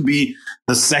doesn't need to be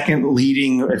the second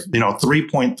leading,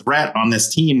 3-point threat on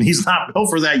this team. He's not built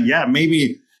for that yet.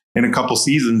 Maybe in a couple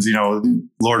seasons,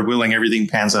 Lord willing, everything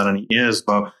pans out and he is.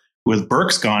 But with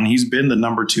Burks gone, he's been the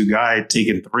number two guy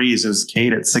taking threes. It was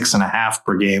Cade at 6.5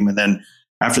 per game. And then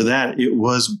after that, it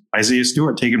was Isaiah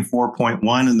Stewart taking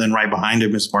 4.1. And then right behind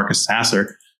him is Marcus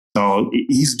Sasser. So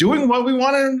he's doing what we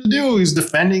wanted him to do. He's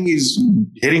defending. He's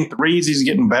hitting threes. He's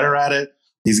getting better at it.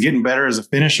 He's getting better as a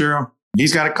finisher.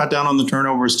 He's got to cut down on the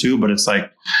turnovers too, but it's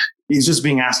like he's just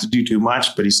being asked to do too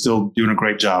much, but he's still doing a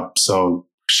great job. So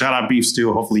shout out Beef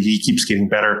Stew. Hopefully he keeps getting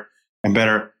better and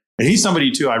better. And he's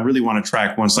somebody too I really want to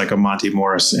track once like a Monty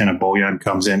Morris and a Bojan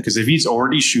comes in, because if he's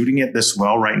already shooting it this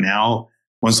well right now,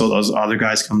 once those other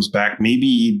guys comes back, maybe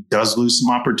he does lose some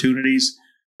opportunities.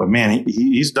 But man,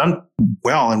 he's done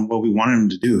well in what we wanted him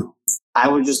to do. I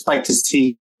would just like to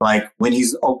see, like, when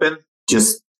he's open,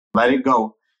 just let it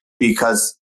go,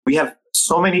 because we have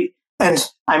so many. And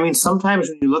I mean, sometimes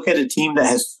when you look at a team that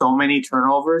has so many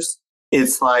turnovers,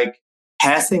 it's like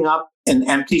passing up an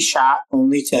empty shot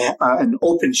only to an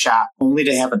open shot only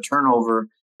to have a turnover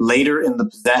later in the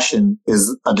possession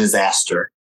is a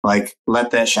disaster. Like,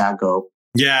 let that shot go.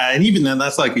 Yeah, and even then,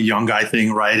 that's like a young guy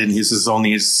thing, right? And this is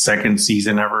only his second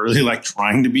season ever really like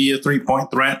trying to be a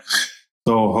 3-point threat.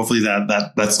 So hopefully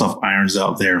that stuff irons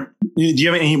out there. Do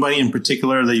you have anybody in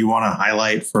particular that you want to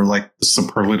highlight for like the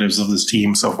superlatives of this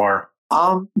team so far?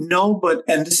 No,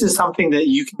 and this is something that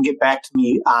you can get back to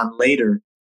me on later.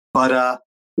 But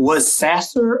was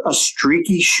Sasser a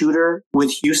streaky shooter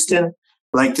with Houston?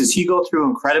 Like, does he go through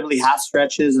incredibly hot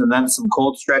stretches and then some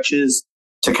cold stretches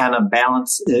to kind of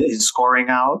balance his scoring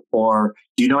out? Or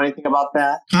do you know anything about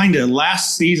that? Kind of.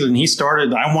 Last season, he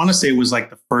started, I want to say it was like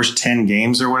the first 10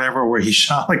 games or whatever, where he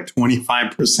shot like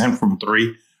 25% from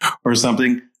three or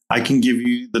something. I can give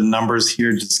you the numbers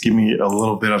here. Just give me a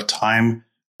little bit of time.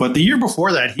 But the year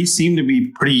before that, he seemed to be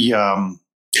pretty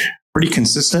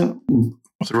consistent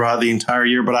throughout the entire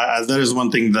year. But that is one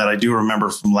thing that I do remember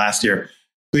from last year.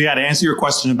 So yeah, to answer your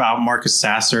question about Marcus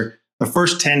Sasser, the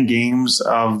first 10 games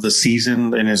of the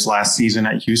season in his last season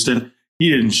at Houston,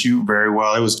 he didn't shoot very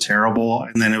well. It was terrible.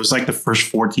 And then it was like the first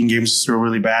 14 games were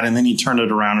really bad. And then he turned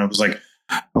it around. And it was like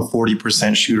a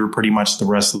 40% shooter pretty much the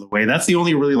rest of the way. That's the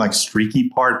only really like streaky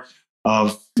part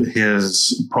of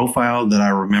his profile that I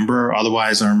remember.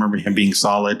 Otherwise, I remember him being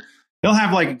solid. He'll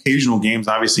have like occasional games,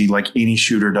 obviously, like any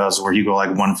shooter does, where you go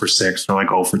like 1 for 6 or like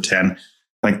 0 for 10.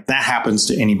 Like that happens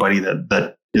to anybody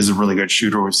that is a really good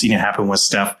shooter. We've seen it happen with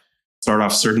Steph. Start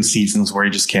off certain seasons where he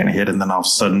just can't hit. And then all of a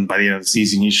sudden, by the end of the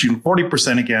season, he's shooting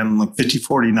 40% again, like 50,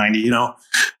 40, 90,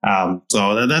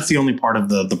 So that's the only part of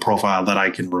the profile that I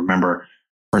can remember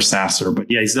for Sasser. But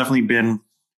yeah, he's definitely been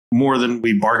more than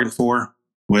we bargained for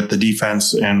with the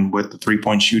defense and with the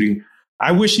 3-point shooting.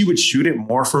 I wish he would shoot it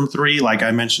more from three. Like I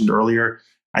mentioned earlier,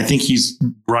 I think he's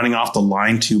running off the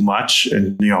line too much.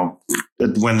 And,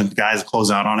 when the guys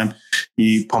close out on him,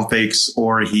 he pump fakes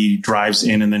or he drives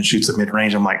in and then shoots at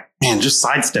mid-range. I'm like, man, just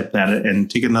sidestep that and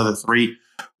take another three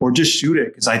or just shoot it,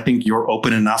 because I think you're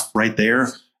open enough right there.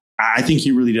 I think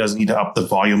he really does need to up the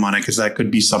volume on it, because that could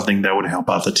be something that would help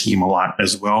out the team a lot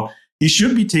as well. He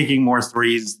should be taking more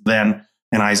threes than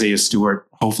an Isaiah Stewart.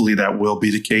 Hopefully that will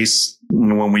be the case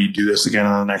when we do this again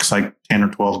in the next like 10 or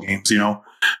 12 games,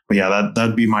 But yeah,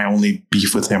 that'd be my only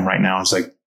beef with him right now. It's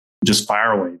like, just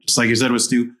fire away. Just like you said with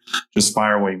Stu, just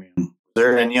fire away, man.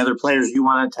 there any other players you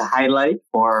wanted to highlight?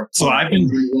 So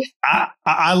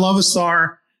I love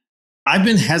Asar. I've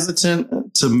been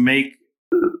hesitant to make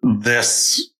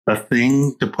this a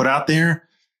thing to put out there.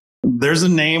 There's a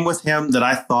name with him that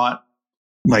I thought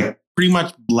like pretty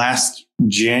much last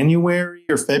January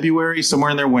or February,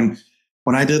 somewhere in there when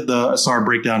I did the Asar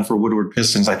breakdown for Woodward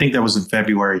Pistons. I think that was in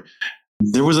February.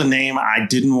 There was a name I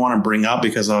didn't want to bring up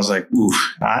because I was like, oof,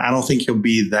 I don't think he'll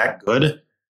be that good.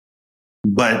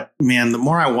 But man, the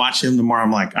more I watch him, the more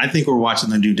I'm like, I think we're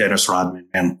watching the new Dennis Rodman,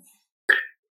 man.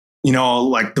 You know,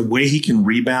 like the way he can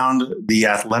rebound, the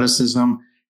athleticism,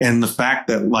 and the fact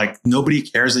that like nobody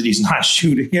cares that he's not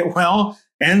shooting it well.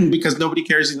 And because nobody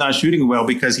cares he's not shooting well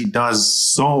because he does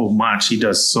so much. He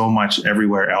does so much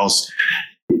everywhere else.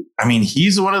 I mean,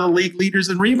 he's one of the league leaders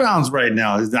in rebounds right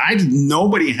now.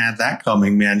 Nobody had that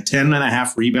coming, man.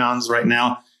 10.5 rebounds right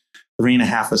now,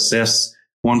 3.5 assists,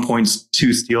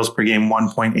 1.2 steals per game,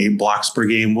 1.8 blocks per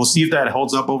game. We'll see if that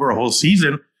holds up over a whole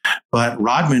season. But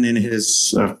Rodman in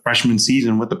his freshman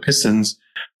season with the Pistons,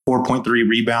 4.3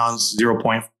 rebounds,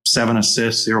 0.7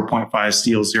 assists, 0.5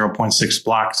 steals, 0.6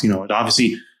 blocks. You know, it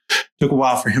obviously took a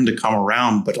while for him to come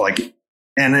around, but like,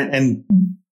 and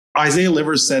Isaiah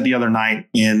Livers said the other night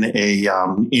in a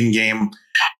in-game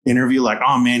interview, like,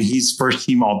 oh man, he's first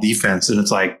team all defense. And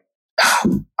it's like,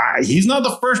 he's not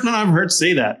the first one I've heard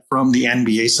say that from the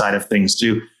NBA side of things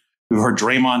too. We've heard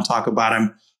Draymond talk about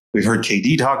him. We've heard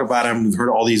KD talk about him. We've heard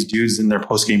all these dudes in their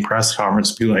post-game press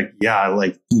conference be like, yeah,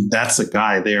 like that's a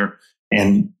guy there.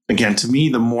 And again, to me,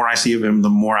 the more I see of him, the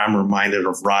more I'm reminded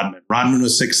of Rodman. Rodman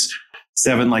was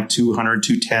 6'7", like 200,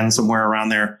 210, somewhere around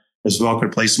there. As well,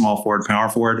 could play small forward, power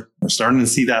forward. We're starting to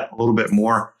see that a little bit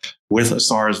more with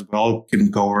Asar as well.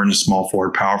 Can go over into small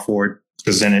forward, power forward,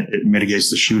 because then it mitigates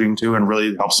the shooting too and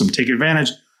really helps them take advantage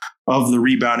of the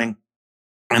rebounding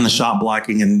and the shot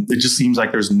blocking. And it just seems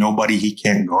like there's nobody he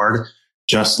can't guard,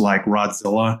 just like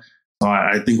Rodzilla. So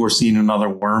I think we're seeing another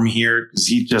worm here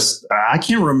because I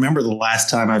can't remember the last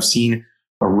time I've seen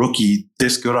a rookie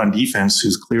this good on defense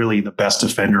who's clearly the best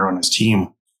defender on his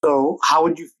team. So how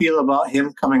would you feel about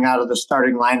him coming out of the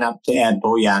starting lineup to add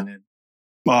Bojan in?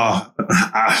 Well,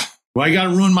 I got to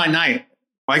ruin my night.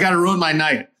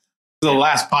 The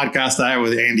last podcast I had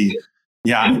with Andy.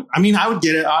 Yeah, I mean, I would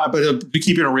get it, but to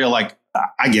keep it real, like,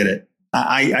 I get it.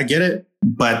 I get it.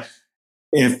 But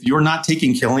if you're not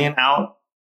taking Killian out,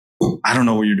 I don't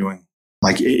know what you're doing.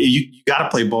 Like, you got to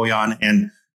play Bojan and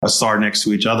Asar next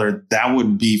to each other. That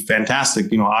would be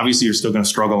fantastic. You know, obviously, you're still going to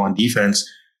struggle on defense.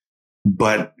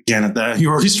 But again,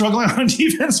 you're already struggling on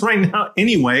defense right now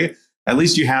anyway. At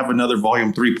least you have another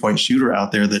volume 3-point shooter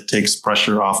out there that takes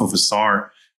pressure off of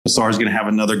Asar. Asar is going to have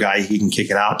another guy he can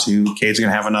kick it out to. Cade's going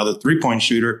to have another 3-point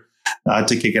shooter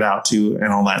to kick it out to and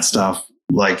all that stuff.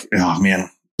 Like, oh, man,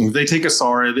 if they take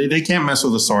Asar, they can't mess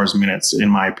with Asar's minutes, in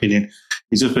my opinion.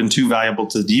 He's just been too valuable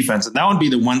to the defense. And that would be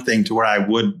the one thing to where I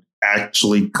would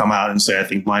actually come out and say, I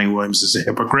think Monty Williams is a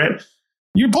hypocrite.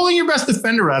 You're pulling your best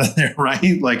defender out of there,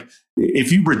 right? Like,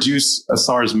 if you reduce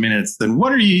Asar's minutes, then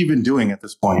what are you even doing at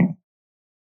this point?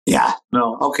 Yeah,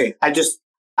 no, okay. I just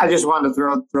wanted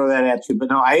to throw that at you, but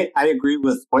no, I agree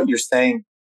with what you're saying,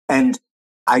 and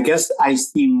I guess I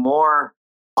see more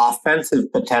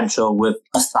offensive potential with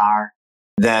Asar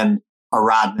than a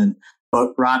Rodman.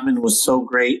 But Rodman was so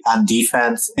great on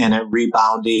defense and at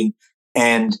rebounding,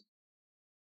 and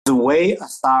the way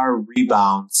Asar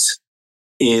rebounds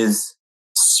is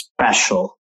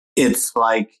special. It's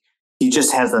like he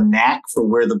just has a knack for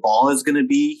where the ball is going to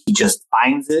be. He just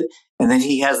finds it. And then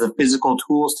he has the physical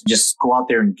tools to just go out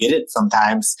there and get it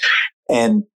sometimes.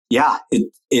 And yeah,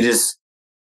 it is.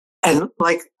 And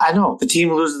like, I know the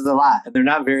team loses a lot and they're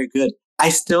not very good. I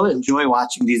still enjoy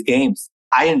watching these games.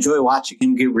 I enjoy watching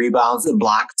him get rebounds and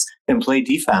blocks and play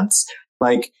defense.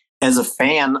 Like, as a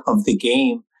fan of the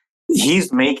game,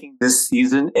 he's making this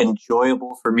season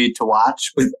enjoyable for me to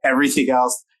watch with everything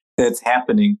else that's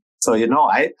happening. So, you know,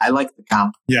 I like the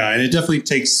comp. Yeah, and it definitely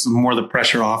takes more of the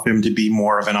pressure off him to be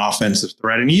more of an offensive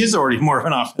threat. And he is already more of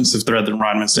an offensive threat than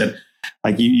Rodman said.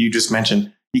 Like you just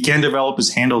mentioned, he can develop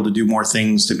his handle to do more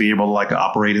things, to be able to like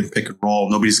operate and pick and roll.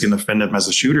 Nobody's going to defend him as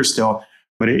a shooter still.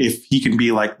 But if he can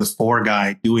be like the 4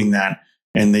 guy doing that,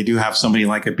 and they do have somebody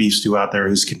like a Beef Stew out there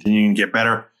who's continuing to get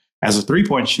better as a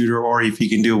 3-point shooter, or if he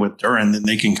can do it with Duran, then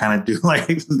they can kind of do like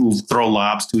throw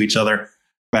lobs to each other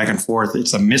back and forth.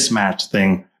 It's a mismatch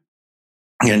thing.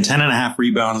 Again, 10.5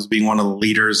 rebounds, being one of the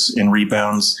leaders in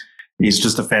rebounds. He's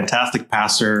just a fantastic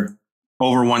passer.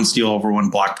 Over 1 steal, over 1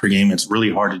 block per game. It's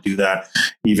really hard to do that,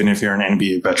 even if you're an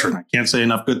NBA veteran. I can't say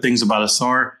enough good things about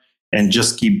Asar, and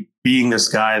just keep being this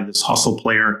guy, this hustle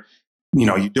player.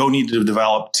 you don't need to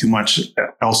develop too much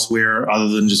elsewhere other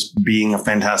than just being a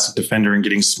fantastic defender and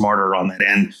getting smarter on that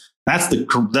end. That's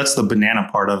the banana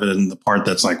part of it, and the part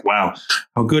that's like, wow,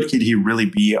 how good could he really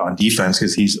be on defense?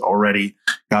 Because he's already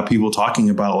got people talking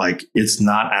about, like, it's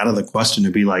not out of the question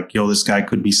to be like, yo, this guy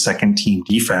could be second team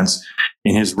defense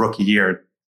in his rookie year.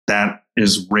 That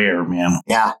is rare, man.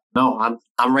 Yeah, no,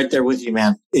 I'm right there with you,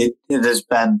 man. It has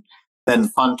been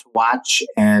fun to watch,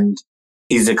 and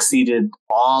he's exceeded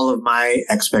all of my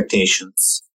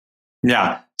expectations.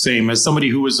 Yeah, same. As somebody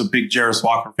who was a big Jarris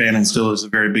Walker fan and still is a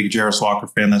very big Jarris Walker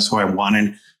fan, that's who I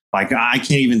wanted. Like, I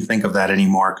can't even think of that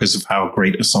anymore because of how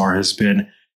great Ausar has been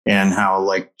and how,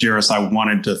 like, Jarris, I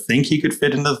wanted to think he could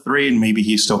fit into the 3, and maybe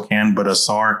he still can, but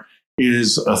Ausar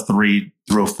is a 3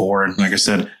 through 4. And like I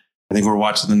said, I think we're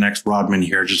watching the next Rodman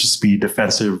here, just to be a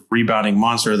defensive rebounding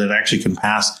monster that actually can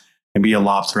pass and be a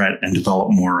lob threat and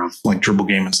develop more of like dribble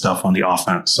game and stuff on the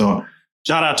offense. So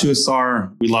shout out to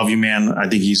Ausar. We love you, man. I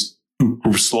think he's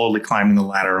slowly climbing the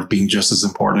ladder of being just as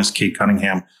important as Cade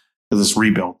Cunningham for this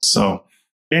rebuild. So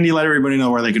Andy, let everybody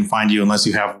know where they can find you, unless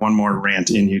you have one more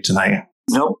rant in you tonight.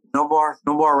 Nope, no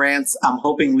more rants. I'm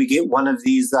hoping we get one of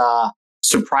these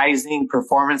surprising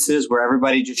performances where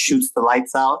everybody just shoots the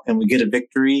lights out and we get a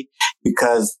victory,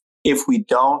 because if we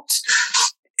don't,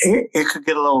 it could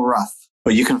get a little rough.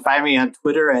 But you can find me on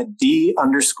Twitter at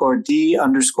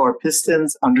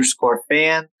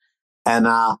D_Pistons_fan. And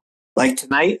like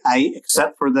tonight,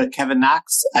 except for the Kevin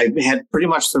Knox, I had pretty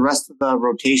much the rest of the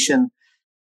rotation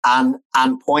on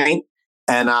point.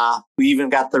 And we even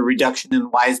got the reduction in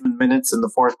Wiseman minutes in the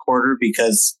fourth quarter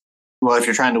because, well, if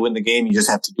you're trying to win the game, you just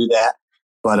have to do that.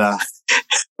 But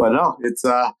no, it's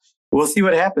we'll see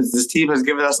what happens. This team has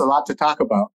given us a lot to talk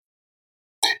about.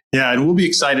 Yeah, and we'll be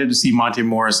excited to see Monte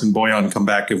Morris and Bojan come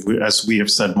back. As we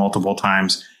have said multiple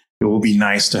times, it will be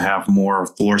nice to have more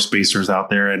floor spacers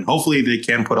out there, and hopefully they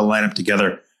can put a lineup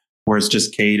together where it's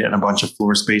just Cade and a bunch of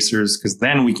floor spacers, because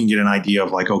then we can get an idea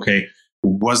of, like, okay,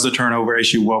 was the turnover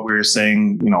issue what we were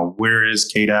saying? Where is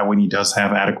Cade at when he does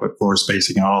have adequate floor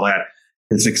spacing and all that?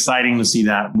 It's exciting to see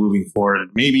that moving forward.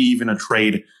 Maybe even a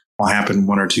trade will happen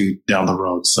 1 or 2 down the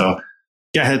road. So,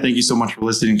 yeah, thank you so much for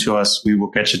listening to us. We will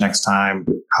catch you next time.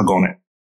 How going it?